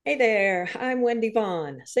Hey there, I'm Wendy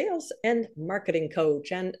Vaughn, sales and marketing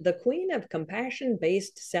coach and the queen of compassion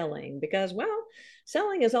based selling because, well,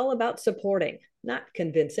 selling is all about supporting, not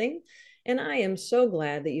convincing. And I am so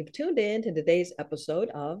glad that you've tuned in to today's episode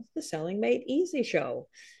of the Selling Made Easy show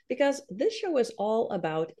because this show is all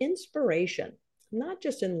about inspiration, not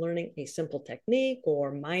just in learning a simple technique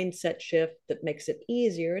or mindset shift that makes it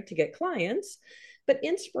easier to get clients, but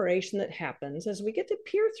inspiration that happens as we get to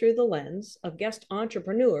peer through the lens of guest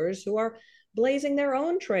entrepreneurs who are blazing their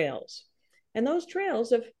own trails. And those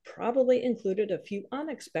trails have probably included a few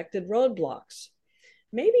unexpected roadblocks,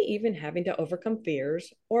 maybe even having to overcome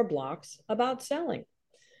fears or blocks about selling.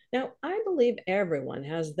 Now, I believe everyone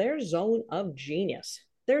has their zone of genius,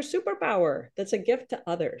 their superpower that's a gift to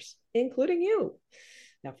others, including you.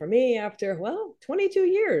 Now, for me, after, well, 22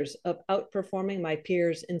 years of outperforming my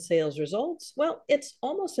peers in sales results, well, it's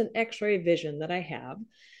almost an x ray vision that I have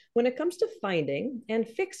when it comes to finding and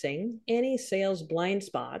fixing any sales blind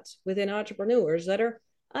spots within entrepreneurs that are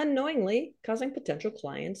unknowingly causing potential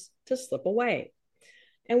clients to slip away.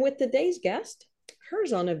 And with today's guest, her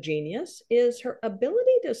zone of genius is her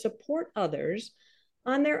ability to support others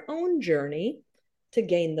on their own journey to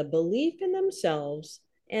gain the belief in themselves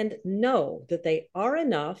and know that they are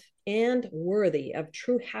enough and worthy of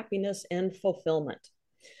true happiness and fulfillment.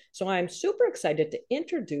 So I'm super excited to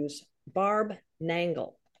introduce Barb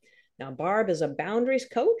Nangle. Now, Barb is a boundaries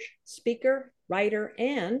coach, speaker, writer,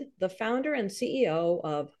 and the founder and CEO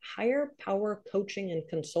of Higher Power Coaching and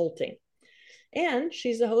Consulting. And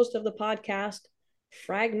she's the host of the podcast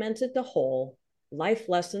Fragmented to Whole: Life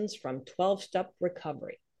Lessons from 12 Step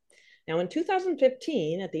Recovery. Now, in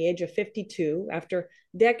 2015, at the age of 52, after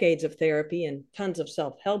decades of therapy and tons of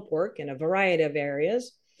self help work in a variety of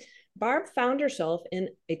areas, Barb found herself in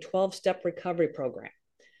a 12 step recovery program.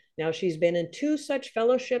 Now, she's been in two such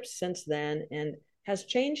fellowships since then and has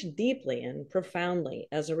changed deeply and profoundly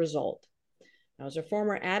as a result. Now, as a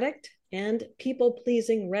former addict and people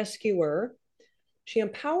pleasing rescuer, she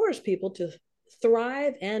empowers people to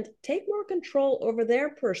thrive and take more control over their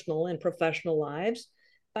personal and professional lives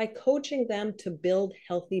by coaching them to build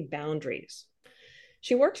healthy boundaries.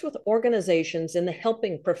 She works with organizations in the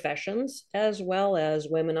helping professions as well as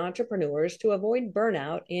women entrepreneurs to avoid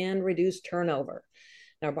burnout and reduce turnover.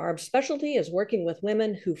 Now, Barb's specialty is working with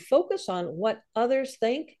women who focus on what others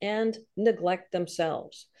think and neglect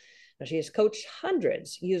themselves. Now, she has coached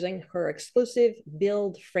hundreds using her exclusive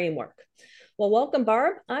Build framework. Well, welcome,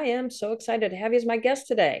 Barb. I am so excited to have you as my guest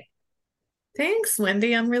today. Thanks,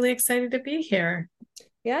 Wendy. I'm really excited to be here.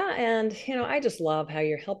 Yeah, and I just love how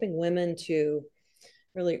you're helping women to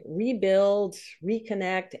really rebuild,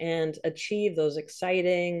 reconnect, and achieve those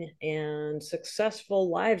exciting and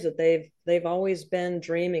successful lives that they've always been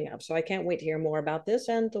dreaming of. So I can't wait to hear more about this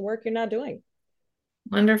and the work you're now doing.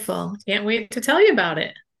 Wonderful. Can't wait to tell you about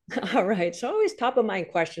it. All right. So always top of mind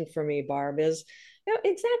question for me, Barb, is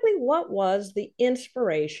exactly what was the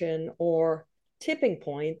inspiration or tipping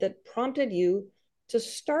point that prompted you to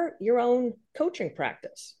start your own coaching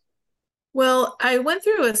practice? Well, I went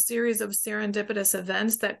through a series of serendipitous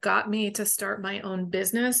events that got me to start my own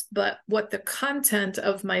business. But what the content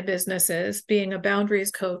of my business is, being a boundaries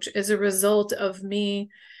coach, is a result of me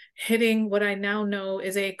hitting what I now know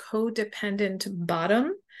is a codependent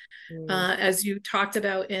bottom. Mm, As you talked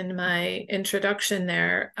about in my introduction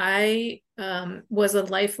there, I was a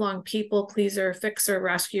lifelong people pleaser, fixer,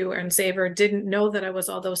 rescuer, and saver. Didn't know that I was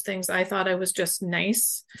all those things. I thought I was just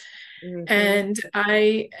nice. mhm. And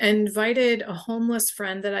I invited a homeless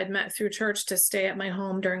friend that I'd met through church to stay at my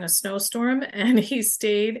home during a snowstorm. And he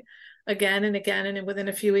stayed again and again. And within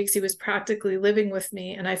a few weeks, he was practically living with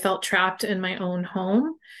me. And I felt trapped in my own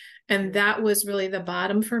home. And that was really the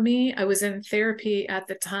bottom for me. I was in therapy at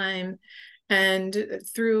the time. And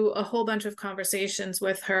through a whole bunch of conversations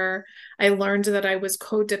with her, I learned that I was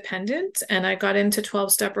codependent and I got into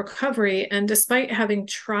 12 step recovery. And despite having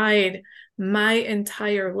tried my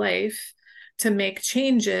entire life to make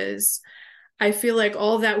changes, I feel like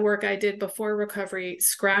all that work I did before recovery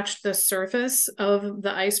scratched the surface of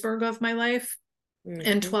the iceberg of my life.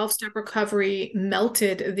 And Mhm. 12 step recovery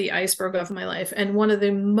melted the iceberg of my life. And one of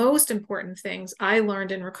the most important things I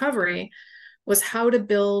learned in recovery was how to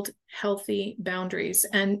build healthy boundaries.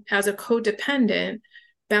 And as a codependent,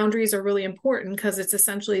 boundaries are really important because it's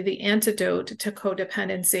essentially the antidote to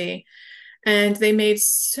codependency. And they made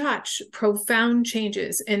such profound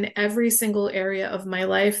changes in every single area of my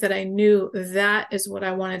life that I knew that is what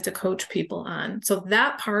I wanted to coach people on. So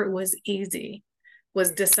that part was easy,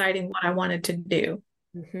 was deciding what I wanted to do.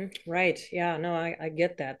 Right. Yeah, no, I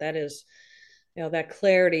get that. That is, that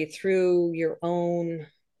clarity through your own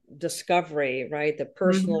discovery, right? The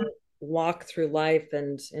personal Hmm. walk through life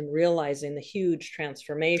and realizing the huge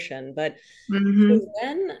transformation. But Hmm. to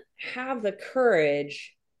then have the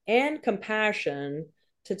courage and compassion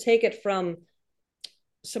to take it from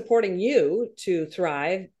supporting you to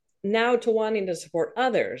thrive now to wanting to support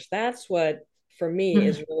others. That's what for me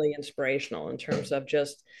is really inspirational in terms of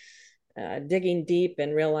just digging deep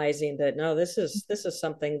and realizing that no, this is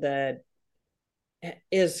something that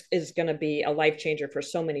is going to be a life changer for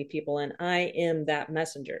so many people, and I am that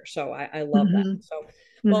messenger. So I love that. Hmm. So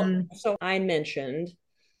well, Hmm. so I mentioned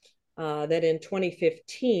that in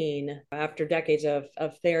 2015, after decades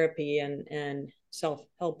of therapy and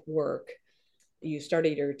self-help work, you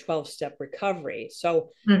started your 12-step recovery. So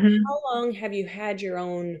Hmm. how long have you had your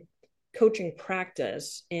own coaching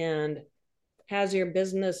practice, and has your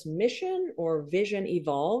business mission or vision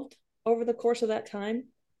evolved over the course of that time?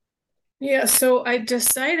 Yeah, so I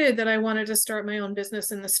decided that I wanted to start my own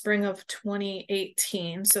business in the spring of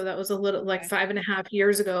 2018. So that was a little like Okay. 5.5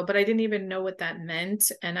 years ago, but I didn't even know what that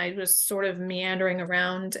meant. And I was sort of meandering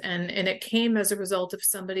around, and it came as a result of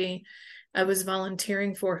somebody I was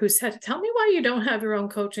volunteering for who said, "Tell me why you don't have your own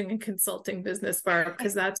coaching and consulting business, Barb,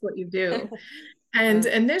 because that's what you do." And uh,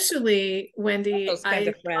 initially, Wendy, those kinds I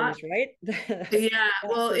of thought, friends, right? yeah, That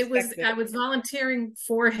well, perspective. I was volunteering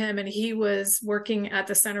for him, and he was working at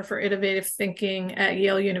the Center for Innovative Thinking at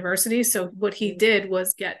Yale University. So what he did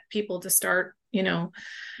was get people to start, in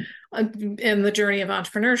the journey of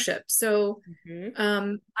entrepreneurship. So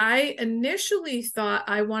Mm-hmm. I initially thought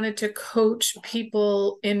I wanted to coach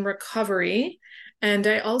people in recovery. And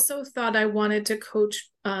I also thought I wanted to coach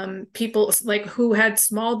people like who had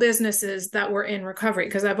small businesses that were in recovery,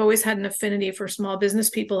 because I've always had an affinity for small business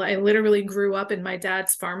people. I literally grew up in my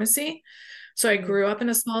dad's pharmacy. So I grew up in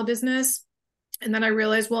a small business. And then I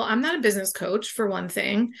realized, well, I'm not a business coach for one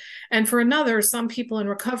thing. And for another, some people in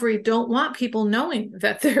recovery don't want people knowing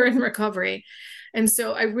that they're in recovery. And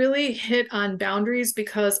so I really hit on boundaries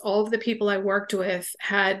because all of the people I worked with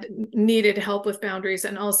had needed help with boundaries.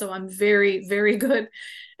 And also I'm very, very good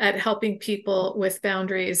at helping people with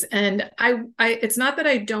boundaries. And it's not that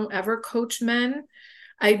I don't ever coach men.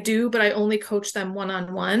 I do, but I only coach them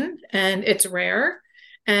one-on-one, and it's rare.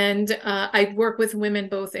 And I work with women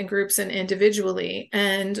both in groups and individually.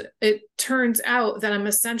 And it turns out that I'm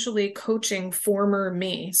essentially coaching former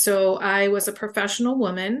me. So I was a professional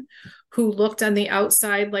woman who looked on the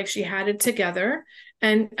outside like she had it together.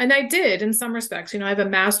 And I did in some respects. I have a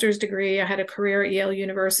master's degree. I had a career at Yale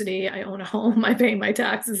University. I own a home. I pay my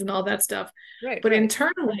taxes and all that stuff. Right, But right.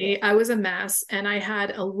 internally, I was a mess, and I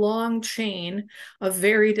had a long chain of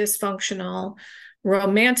very dysfunctional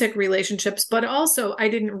romantic relationships, but also I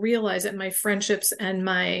didn't realize that my friendships and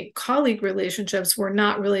my colleague relationships were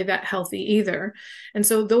not really that healthy either. And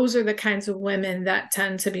so those are the kinds of women that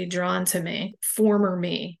tend to be drawn to me, former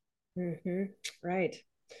me. Mm-hmm. Right.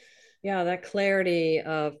 Yeah, that clarity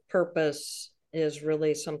of purpose is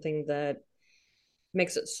really something that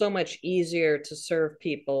makes it so much easier to serve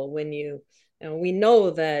people when we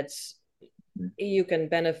know that you can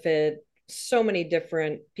benefit so many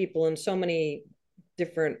different people in so many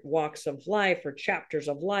different walks of life or chapters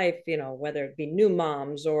of life, whether it be new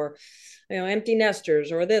moms or empty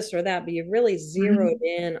nesters or this or that, but you've really zeroed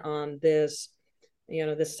Mm-hmm. in on this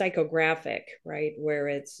psychographic, right, where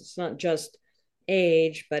it's not just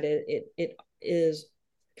age, but it is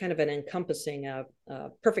kind of an encompassing a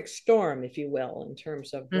perfect storm, if you will, in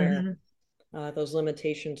terms of where Mm-hmm. those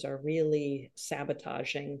limitations are really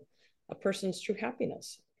sabotaging a person's true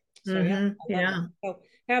happiness. So yeah, Mm-hmm. I love that. Yeah. So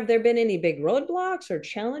have there been any big roadblocks or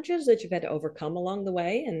challenges that you've had to overcome along the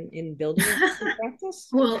way in building your practice?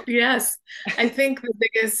 Well, yes. I think the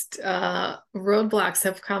biggest roadblocks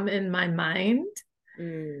have come in my mind.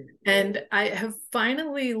 Mm, And I have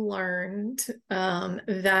finally learned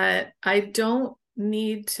that I don't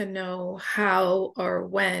need to know how or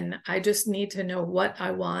when. I just need to know what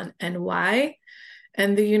I want and why.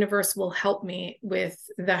 And the universe will help me with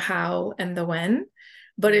the how and the when.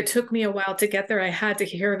 But it mm, took me a while to get there. I had to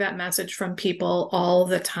hear that message from people all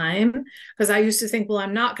the time because I used to think, well,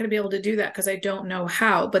 I'm not going to be able to do that because I don't know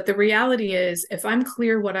how. But the reality is, if I'm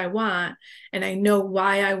clear what I want and I know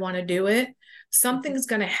why I want to do it, mhm, something's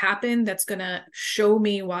going to happen that's going to show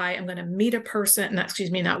me why. I'm going to meet a person, not,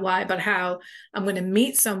 excuse me, not why, but how. I'm going to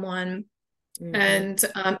meet someone, mhm, and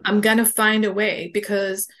I'm going to find a way,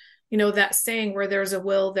 because that saying, where there's a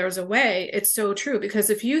will, there's a way. It's so true, because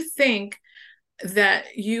if you think that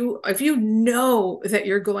if you know that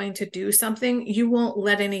you're going to do something, you won't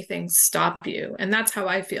let anything stop you. And that's how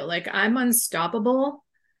I feel. Like, I'm unstoppable.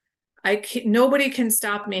 Nobody can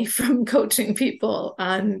stop me from coaching people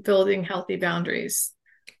on building healthy boundaries.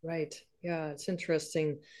 Right. Yeah, it's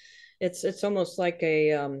interesting. It's almost like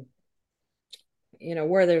a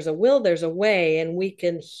where there's a will, there's a way, and we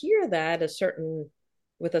can hear that a certain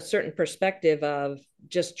with a certain perspective of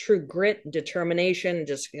just true grit, determination,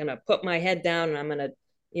 just gonna put my head down and I'm gonna,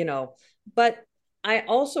 you know. But I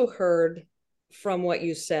also heard from what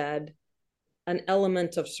you said an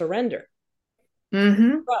element of surrender,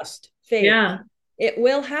 Mm-hmm. trust, faith. Yeah. It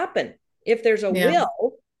will happen. If there's a Yeah.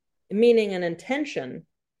 will, meaning an intention,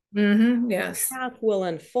 Mm-hmm. the Yes. path will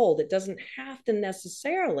unfold. It doesn't have to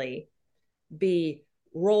necessarily be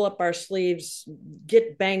roll up our sleeves,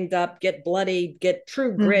 get banged up, get bloody, get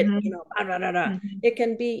true grit, Mm-hmm. blah, blah, blah, blah. Mm-hmm. It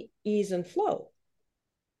can be ease and flow.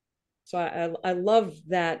 So I love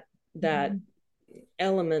that Mm-hmm.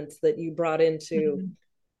 element that you brought into Mm-hmm.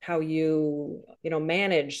 how you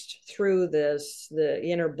managed through the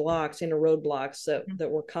inner roadblocks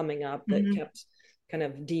that were coming up that Mm-hmm. kept kind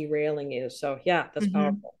of derailing you. So yeah, that's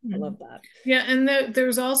powerful. Mm-hmm. I Mm-hmm. love that. Yeah, and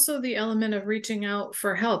there's also the element of reaching out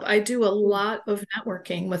for help. I do a Mm, lot of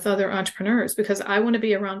networking with other entrepreneurs because I want to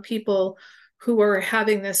be around people who are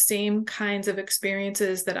having the same kinds of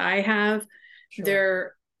experiences that I have. sure.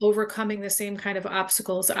 They're overcoming the same kind of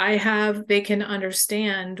obstacles I have. They can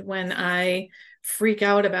understand when I freak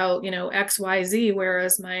out about, XYZ,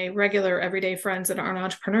 whereas my regular everyday friends that aren't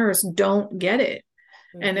entrepreneurs don't get it,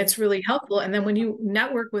 and Mm-hmm. it's really helpful. And then when you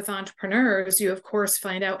network with entrepreneurs, you of course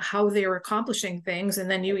find out how they're accomplishing things,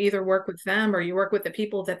 and then you either work with them or you work with the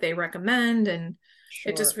people that they recommend, and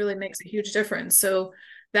it just Sure. really makes a huge difference. So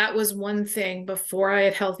that was one thing. Before I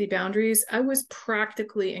had healthy boundaries, I was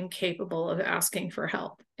practically incapable of asking for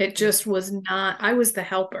help. It just was not, I was the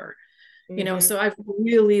helper. Mm-hmm. So I've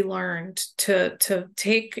really learned to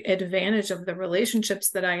take advantage of the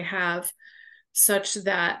relationships that I have such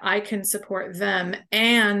that I can support them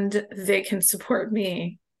and they can support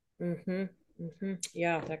me. Mm-hmm. Mm-hmm.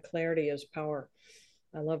 Yeah, that clarity is power.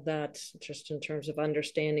 I love that, just in terms of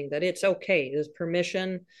understanding that it's okay. There's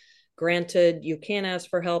permission granted. You can ask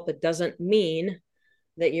for help. It doesn't mean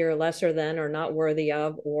that you're lesser than or not worthy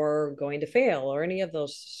of or going to fail or any of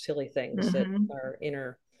those silly things that Mm-hmm. our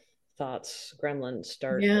inner thoughts, gremlins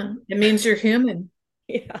start. Yeah, it means you're human.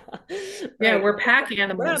 Yeah, Yeah, right. we're pack We're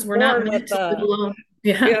animals. not We're not born meant with to live alone.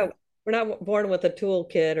 Yeah, yeah, we're not born with a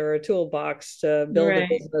toolkit or a toolbox to build a right.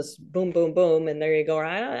 business. Boom, boom, boom, and there you go.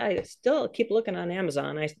 I still keep looking on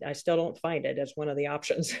Amazon. I still don't find it as one of the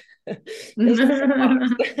options. Business in a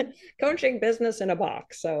box, coaching business in a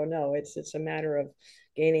box. So no, it's a matter of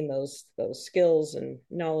gaining those skills and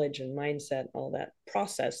knowledge and mindset, all that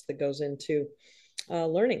process that goes into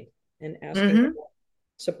learning and asking Mm-hmm. for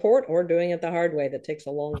support or doing it the hard way that takes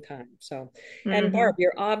a long time. So, and Mm-hmm. Barb,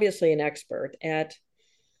 you're obviously an expert at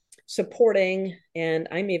supporting, and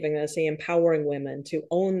I'm even going to say empowering women to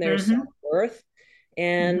own their Mm-hmm. self-worth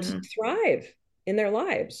and Mm-hmm. thrive in their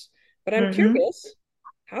lives. But I'm Mm-hmm. curious,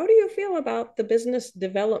 how do you feel about the business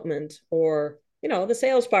development or, the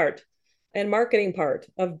sales part and marketing part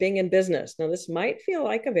of being in business? Now, this might feel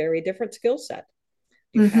like a very different skill set.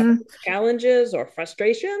 Do you have Mm-hmm. challenges or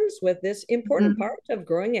frustrations with this important Mm-hmm. part of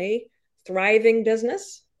growing a thriving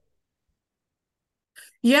business?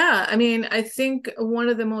 Yeah, I mean, I think one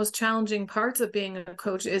of the most challenging parts of being a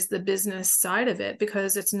coach is the business side of it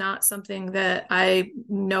because it's not something that I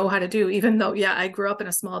know how to do, even though, yeah, I grew up in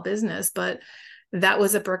a small business, but that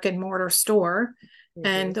was a brick and mortar store. Mm-hmm.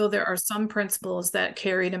 And though there are some principles that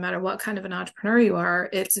carry no matter what kind of an entrepreneur you are,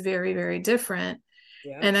 it's very, very different.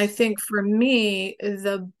 And I Yes. think for me,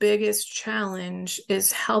 the biggest challenge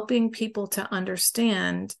is helping people to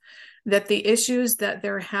understand that the issues that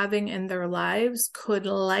they're having in their lives could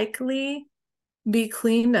likely be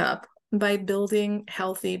cleaned up by building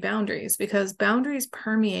healthy boundaries because boundaries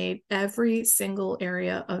permeate every single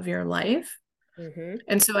area of your life. Mm-hmm.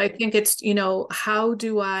 And so I think it's,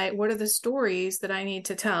 what are the stories that I need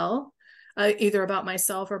to tell, either about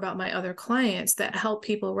myself or about my other clients that help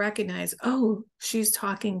people recognize, oh, she's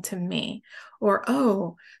talking to me, or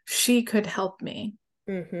oh, she could help me.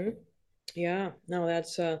 Mm-hmm. Yeah. No,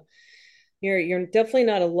 that's you're definitely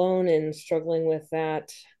not alone in struggling with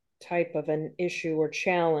that type of an issue or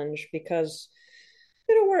challenge because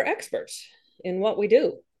we're experts in what we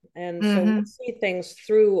do. And so we Mm-hmm. see things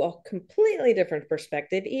through a completely different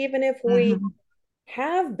perspective, even if we Mm-hmm.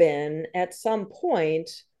 have been at some point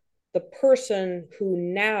the person who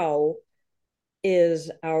now is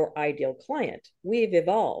our ideal client. We've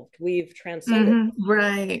evolved, we've transcended, Mm-hmm.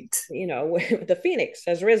 Right. the phoenix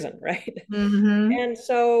has risen, right? Mm-hmm. And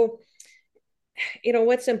so,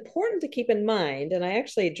 what's important to keep in mind, and I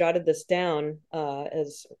actually jotted this down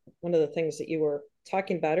as one of the things that you were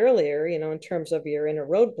talking about earlier, in terms of your inner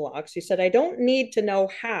roadblocks, you said, I don't need to know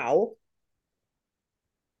how.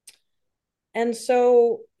 And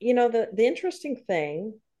so, the interesting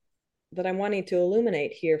thing that I'm wanting to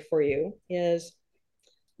illuminate here for you is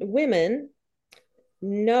women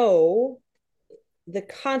know the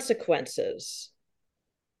consequences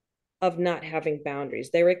of not having boundaries.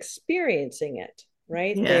 They're experiencing it,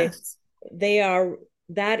 right? Yes. They are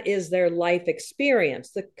that is their life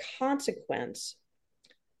experience, the consequence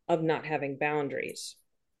of not having boundaries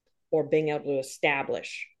or being able to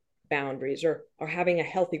establish boundaries or having a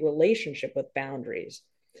healthy relationship with boundaries.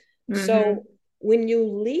 Mm-hmm. So when you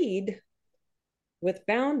lead with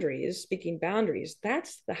boundaries, speaking boundaries,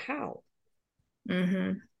 that's the how.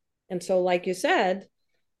 Mm-hmm. And so, like you said,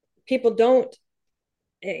 people don't,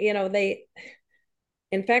 they,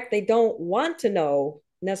 in fact, they don't want to know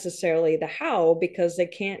necessarily the how because they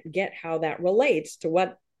can't get how that relates to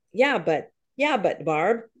what, yeah, but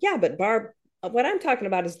Barb, what I'm talking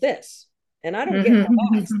about is this. And I don't get how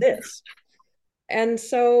that's Mm-hmm. this. And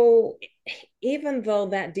so, even though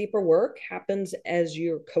that deeper work happens as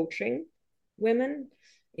you're coaching women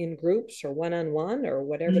in groups or one on one or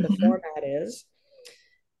whatever the Mm-hmm. format is,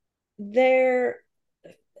 there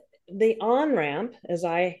the on ramp, as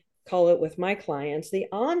I call it with my clients, the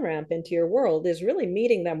on ramp into your world is really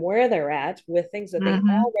meeting them where they're at with things that they Mm-hmm.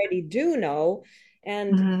 already do know.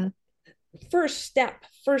 And Mm-hmm. first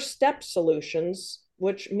step solutions,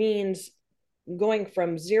 which means going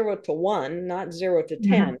from 0 to 1, not 0 to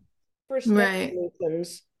 10, first step Right.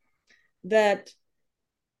 solutions that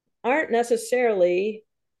aren't necessarily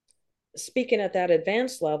speaking at that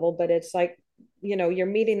advanced level, but it's like, you're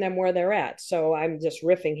meeting them where they're at. So I'm just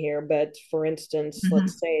riffing here, but for instance, Mm-hmm.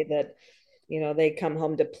 let's say that, they come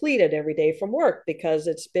home depleted every day from work because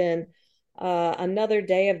it's been another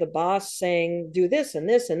day of the boss saying, do this and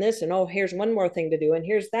this and this, and oh, here's one more thing to do, and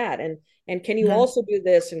here's that, and can you Mm-hmm. also do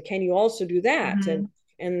this, and can you also do that, Mm-hmm.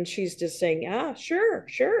 and she's just saying, yeah, sure,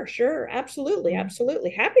 sure, sure, absolutely, absolutely,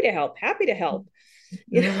 happy to help, happy to help,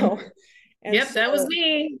 you Mm-hmm. know. And Yep, that was so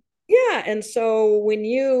me. yeah, and so when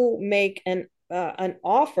you make an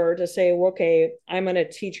offer to say, well, okay, I'm going to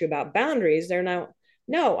teach you about boundaries, they're now,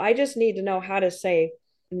 no, I just need to know how to say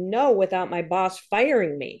no without my boss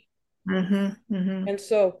firing me. Mm-hmm. Mm-hmm. And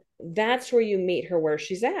so that's where you meet her where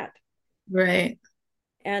she's at. Right.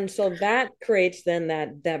 And so that creates then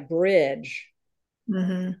that bridge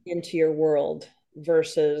Mm-hmm. into your world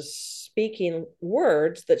versus speaking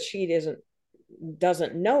words that she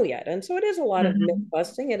doesn't know yet. And so it is a lot of myth Mm-hmm.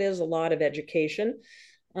 busting. It is a lot of education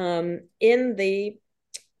in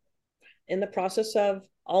the process of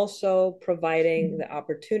also providing the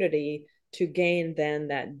opportunity to gain then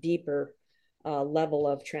that deeper level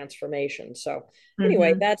of transformation. So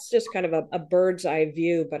anyway, Mm-hmm. that's just kind of a bird's eye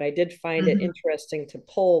view, but I did find it Mm-hmm. interesting to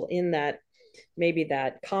pull in that maybe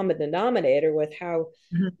that common denominator with how,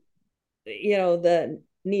 the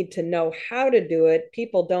need to know how to do it.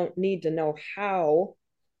 People don't need to know how.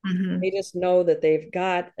 Mm-hmm. They just know that they've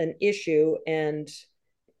got an issue, and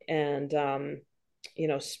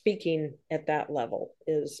speaking at that level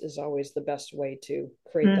is always the best way to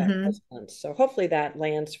create that Mm-hmm. resonance. So hopefully that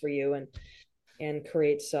lands for you and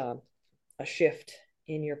creates a shift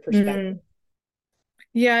in your perspective. Mm-hmm.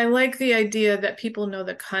 Yeah, I like the idea that people know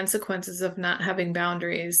the consequences of not having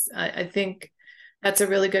boundaries. I think that's a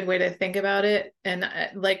really good way to think about it. And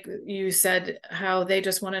like you said, how they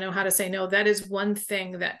just want to know how to say no. That is one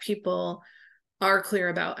thing that people are clear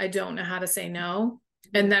about. I don't know how to say no.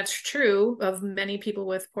 And that's true of many people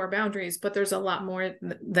with poor boundaries, but there's a lot more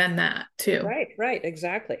than that too. Right,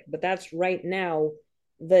 exactly. But that's right now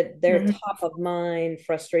that their Mm-hmm. top of mind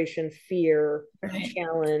frustration, fear, Right.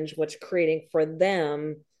 challenge, what's creating for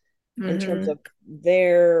them in terms Mm-hmm. of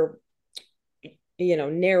their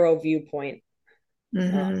narrow viewpoint, uh,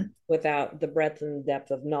 Mm-hmm. without the breadth and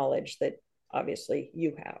depth of knowledge that obviously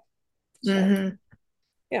you have. So Mm-hmm.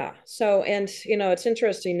 yeah, so and it's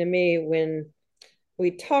interesting to me when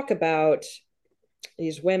we talk about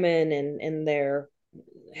these women and they're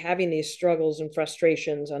having these struggles and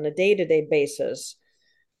frustrations on a day-to-day basis,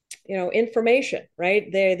 information, right?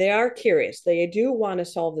 They are curious, they do want to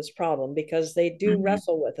solve this problem because they do Mm-hmm.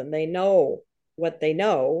 wrestle with, and they know what they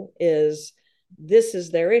know is this is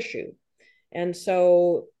their issue. And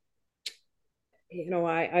so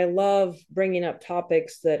I love bringing up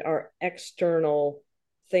topics that are external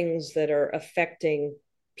things that are affecting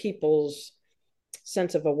people's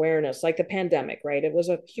sense of awareness, like the pandemic, right? It was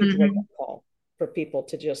a huge wake Mm-hmm. up call for people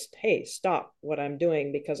to just, hey, stop what I'm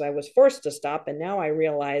doing because I was forced to stop. And now I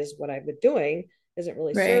realize what I've been doing isn't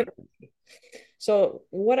really Right. serving me. So,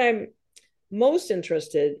 what I'm most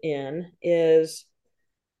interested in is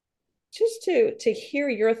just to hear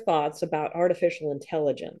your thoughts about artificial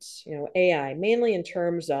intelligence, AI, mainly in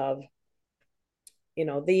terms of,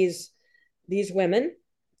 these women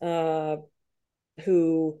uh,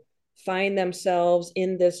 who find themselves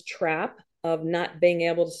in this trap of not being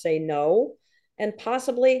able to say no and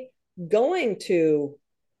possibly going to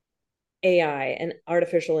AI and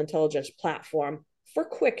artificial intelligence platform for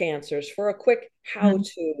quick answers, for a quick how Mhm.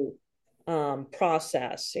 to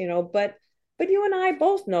process, but you and I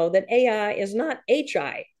both know that AI is not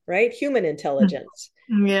HI, right? Human intelligence.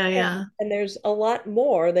 Yeah, And, yeah. and there's a lot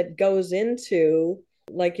more that goes into,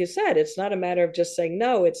 like you said, it's not a matter of just saying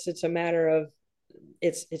no. It's a matter of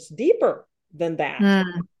it's deeper than that.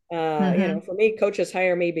 Mm. Hmm. For me, coaches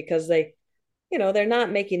hire me because they're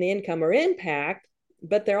not making the income or impact,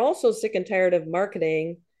 but they're also sick and tired of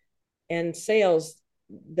marketing and sales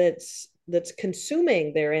that's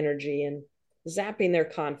consuming their energy and zapping their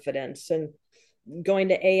confidence. And going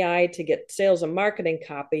to AI to get sales and marketing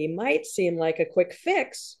copy might seem like a quick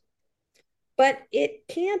fix, but it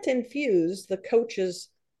can't infuse the coach's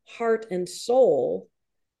heart and soul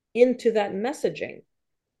into that messaging.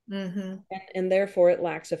 Hmm. And therefore it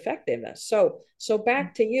lacks effectiveness. So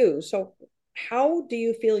back to you. So how do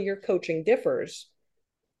you feel your coaching differs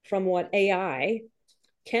from what AI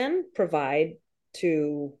can provide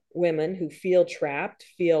to women who feel trapped,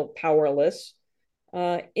 feel powerless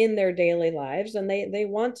in their daily lives, and they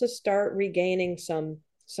want to start regaining some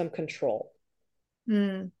control?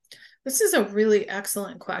 Mm. This is a really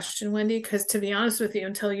excellent question, Wendy, because to be honest with you,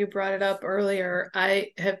 until you brought it up earlier,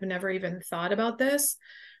 I have never even thought about this.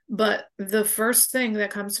 But the first thing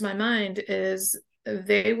that comes to my mind is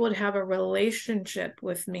they would have a relationship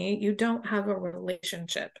with me. You don't have a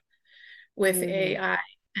relationship with Mm-hmm. AI.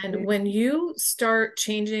 And when you start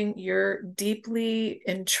changing your deeply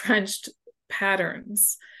entrenched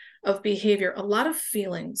patterns of behavior, a lot of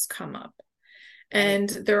feelings come up. Right. And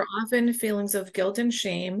there are often feelings of guilt and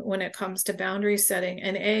shame when it comes to boundary setting,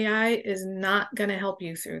 and AI is not going to help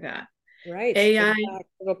you through that. Right. In AI fact,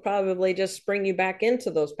 it'll probably just bring you back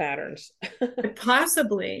into those patterns.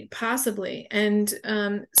 possibly. And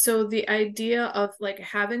so the idea of like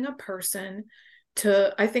having a person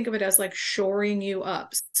to, I think of it as like shoring you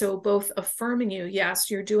up. So both affirming you,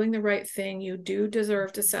 yes, you're doing the right thing. You do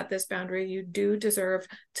deserve to set this boundary. You do deserve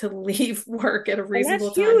to leave work at a And that's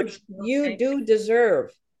reasonable time. huge. You Okay. do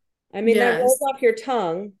deserve. I mean, that rolls Yes. off your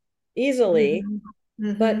tongue easily,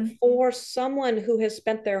 Mm-hmm. but Mm-hmm. for someone who has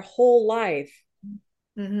spent their whole life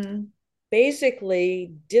Mm-hmm.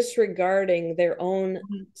 basically disregarding their own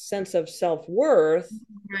sense of self-worth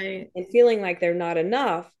Right. and feeling like they're not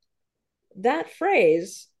enough, that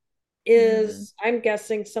phrase Mm-hmm. is, I'm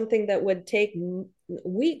guessing, something that would take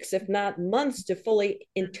weeks, if not months, to fully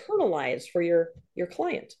internalize for your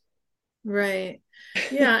client. Right.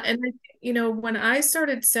 Yeah. And, when I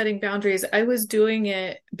started setting boundaries, I was doing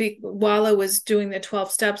it while I was doing the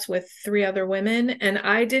 12 steps with three other women. And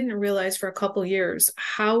I didn't realize for a couple years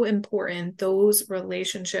how important those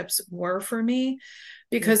relationships were for me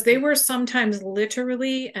because they Mm-hmm. were sometimes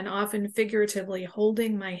literally and often figuratively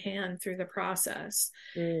holding my hand through the process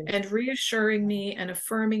Mm-hmm. and reassuring me and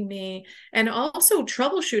affirming me and also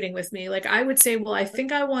troubleshooting with me. Like I would say, well, I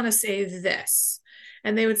think I want to say this.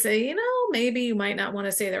 And they would say, maybe you might not want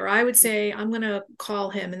to say that. Or I would say, I'm going to call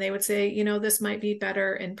him. And they would say, this might be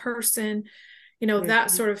better in person, that Mm-hmm.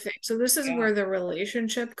 sort of thing. So this is Yeah. where the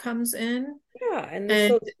relationship comes in Yeah. And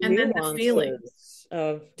there's and those and then the feeling. nuances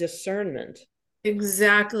of discernment.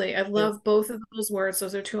 Exactly. I Yeah. love both of those words.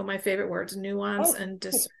 Those are two of my favorite words, nuance Oh, and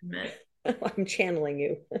discernment. I'm channeling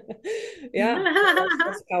you. Yeah,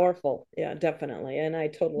 that's powerful. Yeah, definitely. And I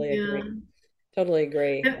totally agree. Yeah. Totally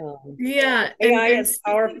agree. Yeah. And AI and is speaking,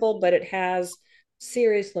 powerful, but it has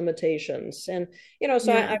serious limitations. And,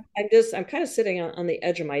 so yeah. I'm kind of sitting on the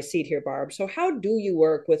edge of my seat here, Barb. So how do you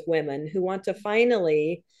work with women who want to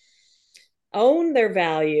finally own their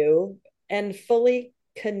value and fully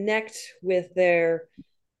connect with their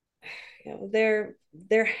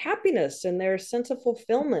happiness and their sense of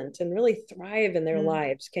fulfillment and really thrive in their Mm.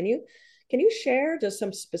 lives? Can you share just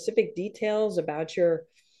some specific details about your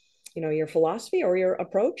philosophy or your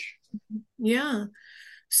approach? Yeah.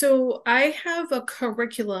 So I have a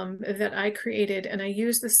curriculum that I created, and I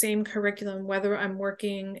use the same curriculum whether I'm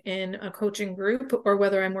working in a coaching group or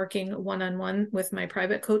whether I'm working one on one with my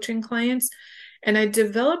private coaching clients. And I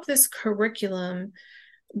developed this curriculum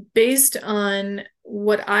based on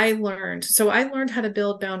what I learned. So I learned how to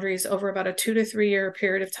build boundaries over about a 2 to 3 year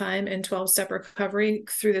period of time in 12-step recovery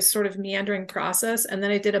through this sort of meandering process. And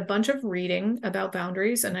then I did a bunch of reading about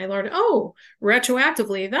boundaries and I learned, oh,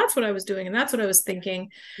 retroactively, that's what I was doing. And that's what I was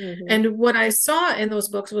thinking. Mm-hmm. And what I saw in those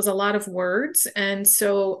books was a lot of words. And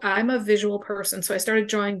so I'm a visual person. So I started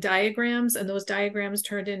drawing diagrams, and those diagrams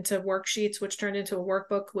turned into worksheets, which turned into a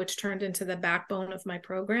workbook, which turned into the backbone of my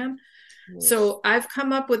program. Nice. So I've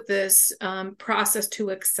come up with this process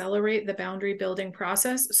to accelerate the boundary building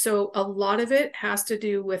process. So a lot of it has to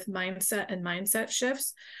do with mindset and mindset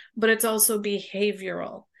shifts, but it's also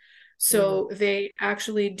behavioral. Mm. So they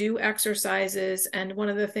actually do exercises. And one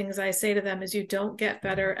of the things I say to them is you don't get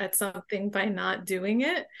better at something by not doing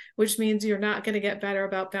it, which means you're not going to get better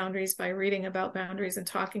about boundaries by reading about boundaries and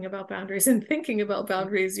talking about boundaries and thinking about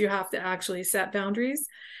boundaries. You have to actually set boundaries.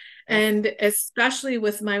 Absolutely. And especially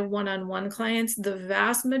with my one on one clients, the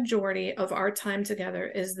vast majority of our time together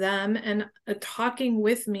is them and talking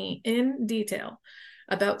with me in detail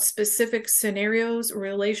about specific scenarios,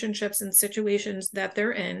 relationships, and situations that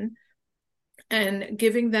they're in, and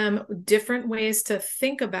giving them different ways to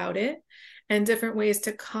think about it and different ways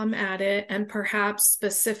to come at it, and perhaps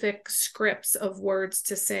specific scripts of words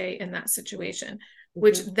to say in that situation,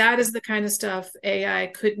 which Mm-hmm. that is the kind of stuff AI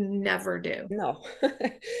could never do. No,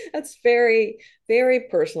 that's very, very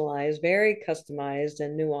personalized, very customized,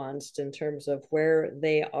 and nuanced in terms of where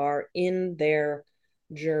they are in their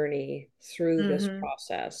journey through this Mm-hmm.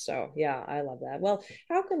 process. So, yeah, I love that. Well,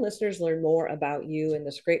 how can listeners learn more about you and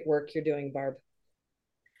this great work you're doing, Barb?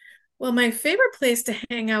 Well, my favorite place to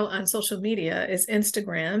hang out on social media is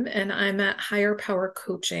Instagram, and I'm at Higher Power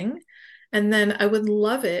Coaching. And then I would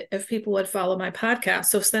love it if people would follow my podcast.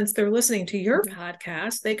 So since they're listening to your Mhm.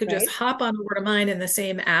 podcast, they could just Right? hop on over to mine in the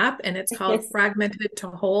same app, and it's called Fragmented to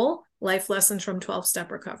Whole: Life Lessons from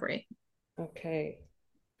 12-Step Recovery. Okay.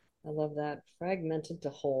 I love that. Fragmented to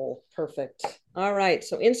whole. Perfect. All right.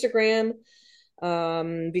 So, Instagram.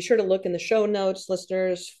 Be sure to look in the show notes,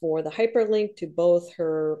 listeners, for the hyperlink to both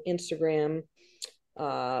her Instagram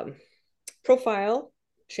um, profile,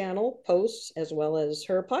 channel, posts, as well as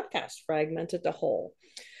her podcast, Fragmented to Whole.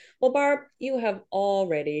 Well, Barb, you have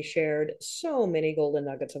already shared so many golden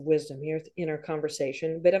nuggets of wisdom here in our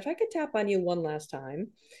conversation. But if I could tap on you one last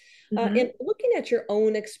time, in Mm-hmm. looking at your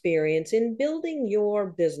own experience in building your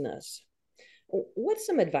business, what's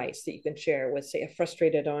some advice that you can share with, say, a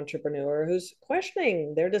frustrated entrepreneur who's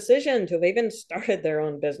questioning their decision to have even started their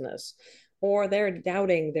own business, or they're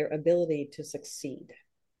doubting their ability to succeed?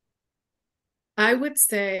 I would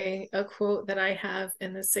say a quote that I have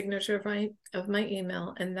in the signature of my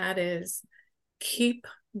email, and that is, keep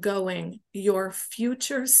going. Your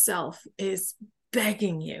future self is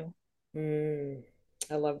begging you. Mm,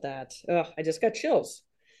 I love that. Oh, I just got chills.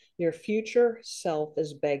 Your future self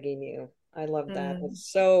is begging you. I love that. Mm, It's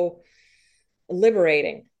so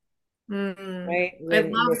liberating, mm. right? I When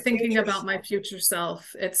your love thinking future about my self. future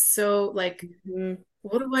self. It's so like, Mhm.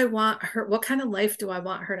 what do I want her? What kind of life do I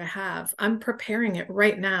want her to have? I'm preparing it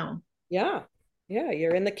right now. Yeah. Yeah.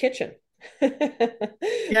 You're in the kitchen.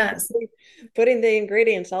 Yes. Putting the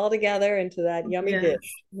ingredients all together into that yummy Yes.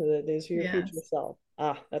 dish that is your future Yes. self.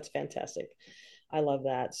 Ah, that's fantastic. I love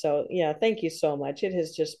that. So, yeah, thank you so much. It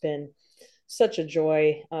has just been such a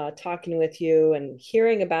joy talking with you and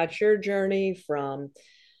hearing about your journey from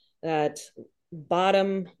that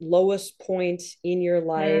bottom, lowest point in your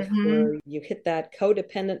life Mm-hmm. where you hit that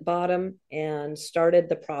codependent bottom and started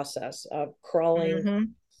the process of crawling, Mm-hmm.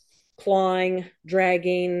 clawing,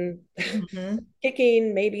 dragging, Mm-hmm.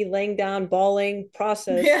 kicking, maybe laying down, bawling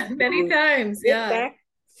process Yeah, many to times. get Yeah. back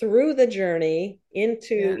through the journey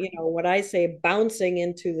into, Yeah. what I say, bouncing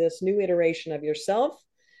into this new iteration of yourself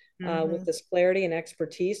with Mm-hmm. this clarity and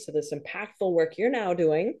expertise to this impactful work you're now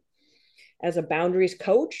doing as a boundaries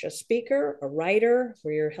coach, a speaker, a writer,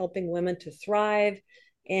 where you're helping women to thrive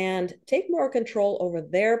and take more control over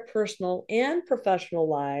their personal and professional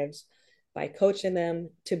lives by coaching them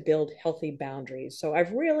to build healthy boundaries. So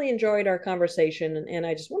I've really enjoyed our conversation, and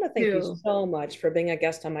I just want to thank you You. so much for being a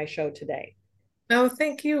guest on my show today. Oh,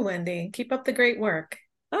 thank you, Wendy. Keep up the great work.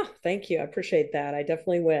 Oh, thank you. I appreciate that. I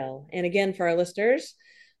definitely will. And again, for our listeners,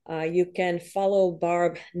 you can follow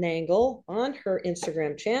Barb Nangle on her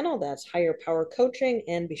Instagram channel. That's Higher Power Coaching.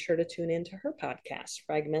 And be sure to tune into her podcast,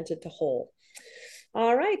 Fragmented to Whole.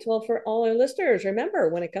 All right. Well, for all our listeners, remember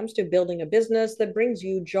when it comes to building a business that brings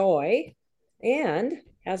you joy and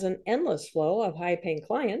has an endless flow of high paying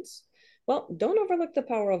clients, well, don't overlook the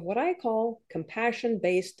power of what I call compassion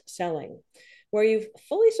based selling, where you've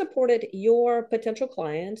fully supported your potential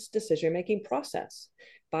clients' decision making process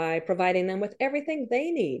by providing them with everything they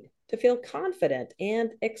need to feel confident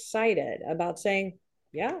and excited about saying,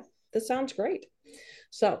 yeah, this sounds great.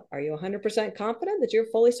 So, are you 100% confident that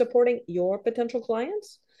you're fully supporting your potential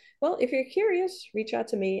clients? Well, if you're curious, reach out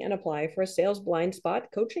to me and apply for a sales blind spot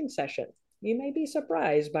coaching session. You may be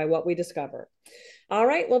surprised by what we discover. All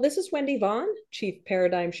right. Well, this is Wendy Vaughn, Chief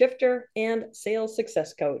Paradigm Shifter and Sales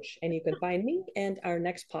Success Coach. And you can find me and our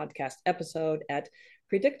next podcast episode at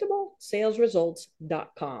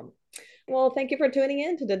predictablesalesresults.com. Well, thank you for tuning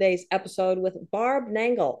in to today's episode with Barb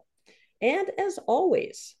Nangle. And as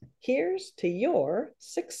always, here's to your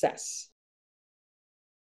success.